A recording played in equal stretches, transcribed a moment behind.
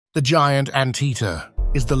The giant anteater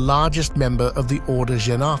is the largest member of the order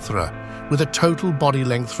Anteater, with a total body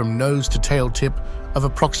length from nose to tail tip of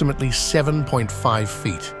approximately 7.5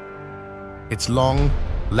 feet. Its long,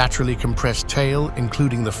 laterally compressed tail,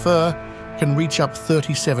 including the fur, can reach up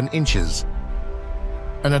 37 inches.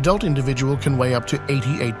 An adult individual can weigh up to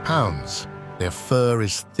 88 pounds. Their fur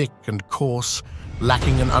is thick and coarse,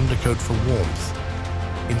 lacking an undercoat for warmth.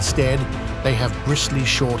 Instead, they have bristly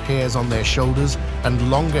short hairs on their shoulders and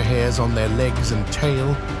longer hairs on their legs and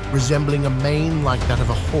tail, resembling a mane like that of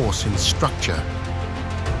a horse in structure.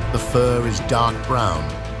 The fur is dark brown,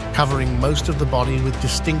 covering most of the body with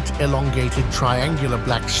distinct elongated triangular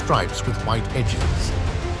black stripes with white edges.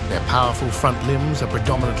 Their powerful front limbs are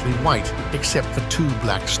predominantly white, except for two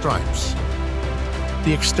black stripes.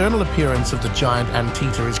 The external appearance of the giant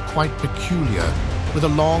anteater is quite peculiar, with a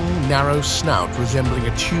long, narrow snout resembling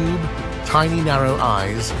a tube, tiny narrow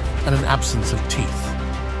eyes, and an absence of teeth.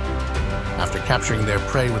 After capturing their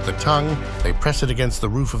prey with the tongue, they press it against the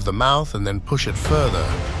roof of the mouth and then push it further.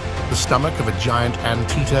 The stomach of a giant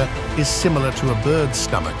anteater is similar to a bird's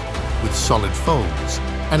stomach, with solid folds,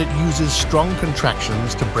 and it uses strong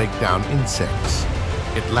contractions to break down insects.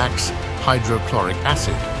 It lacks hydrochloric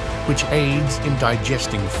acid, which aids in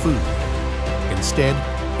digesting food. Instead,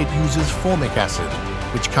 it uses formic acid,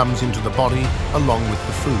 which comes into the body along with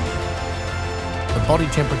the food. The body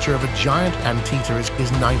temperature of a giant anteater is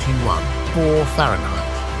 91.4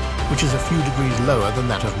 Fahrenheit, which is a few degrees lower than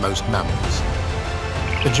that of most mammals.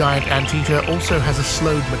 The giant anteater also has a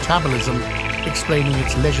slowed metabolism, explaining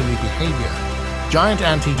its leisurely behavior. Giant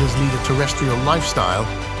anteaters lead a terrestrial lifestyle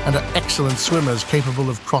and are excellent swimmers capable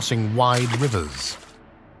of crossing wide rivers.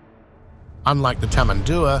 Unlike the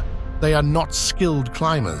tamandua, they are not skilled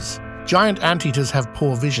climbers. Giant anteaters have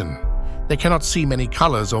poor vision. They cannot see many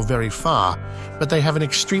colors or very far, but they have an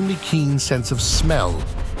extremely keen sense of smell,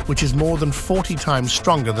 which is more than 40 times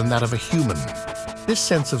stronger than that of a human. This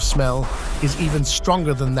sense of smell is even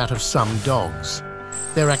stronger than that of some dogs.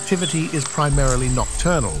 Their activity is primarily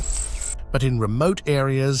nocturnal, but in remote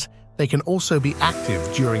areas, they can also be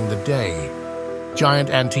active during the day. Giant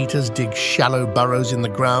anteaters dig shallow burrows in the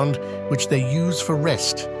ground, which they use for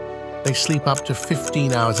rest. They sleep up to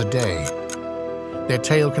 15 hours a day. Their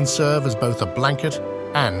tail can serve as both a blanket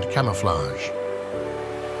and camouflage.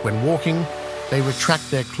 When walking, they retract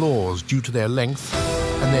their claws due to their length,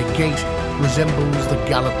 and their gait resembles the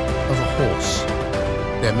gallop of a horse.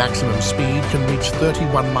 Their maximum speed can reach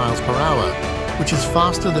 31 miles per hour, which is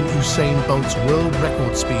faster than Usain Bolt's world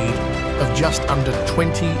record speed of just under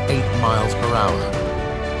 28 miles per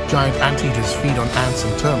hour. Giant anteaters feed on ants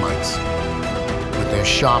and termites. With their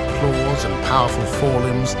sharp claws and powerful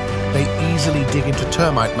forelimbs, they easily dig into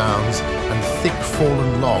termite mounds and thick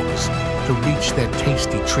fallen logs to reach their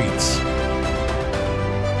tasty treats.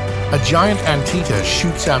 A giant anteater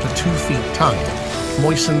shoots out a 2-foot tongue,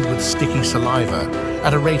 moistened with sticky saliva,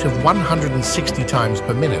 at a rate of 160 times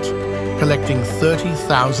per minute, collecting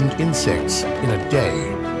 30,000 insects in a day.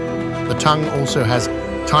 The tongue also has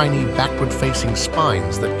tiny backward-facing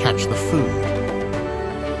spines that catch the food.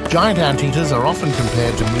 Giant anteaters are often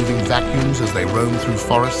compared to moving vacuums as they roam through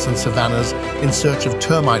forests and savannas in search of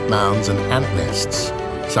termite mounds and ant nests.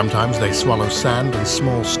 Sometimes they swallow sand and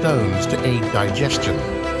small stones to aid digestion.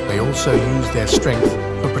 They also use their strength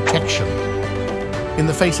for protection. In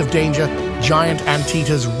the face of danger, giant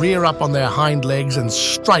anteaters rear up on their hind legs and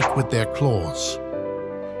strike with their claws.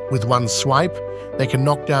 With one swipe, they can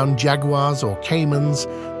knock down jaguars or caimans,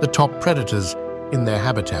 the top predators in their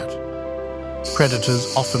habitat.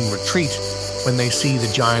 Predators often retreat when they see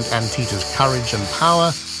the giant anteater's courage and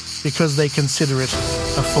power because they consider it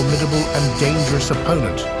a formidable and dangerous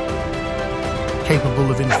opponent,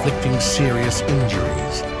 capable of inflicting serious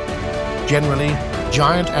injuries. Generally,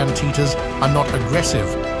 giant anteaters are not aggressive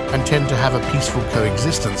and tend to have a peaceful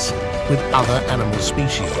coexistence with other animal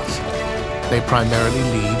species. They primarily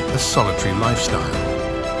lead a solitary lifestyle.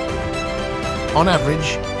 On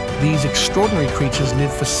average, these extraordinary creatures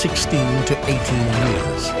live for 16 to 18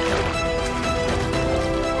 years.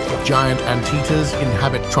 Giant anteaters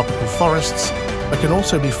inhabit tropical forests, but can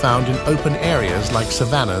also be found in open areas like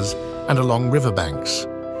savannas and along riverbanks.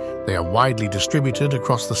 They are widely distributed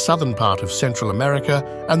across the southern part of Central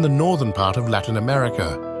America and the northern part of Latin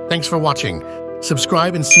America. Thanks for watching.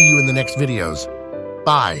 Subscribe and see you in the next videos.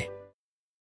 Bye.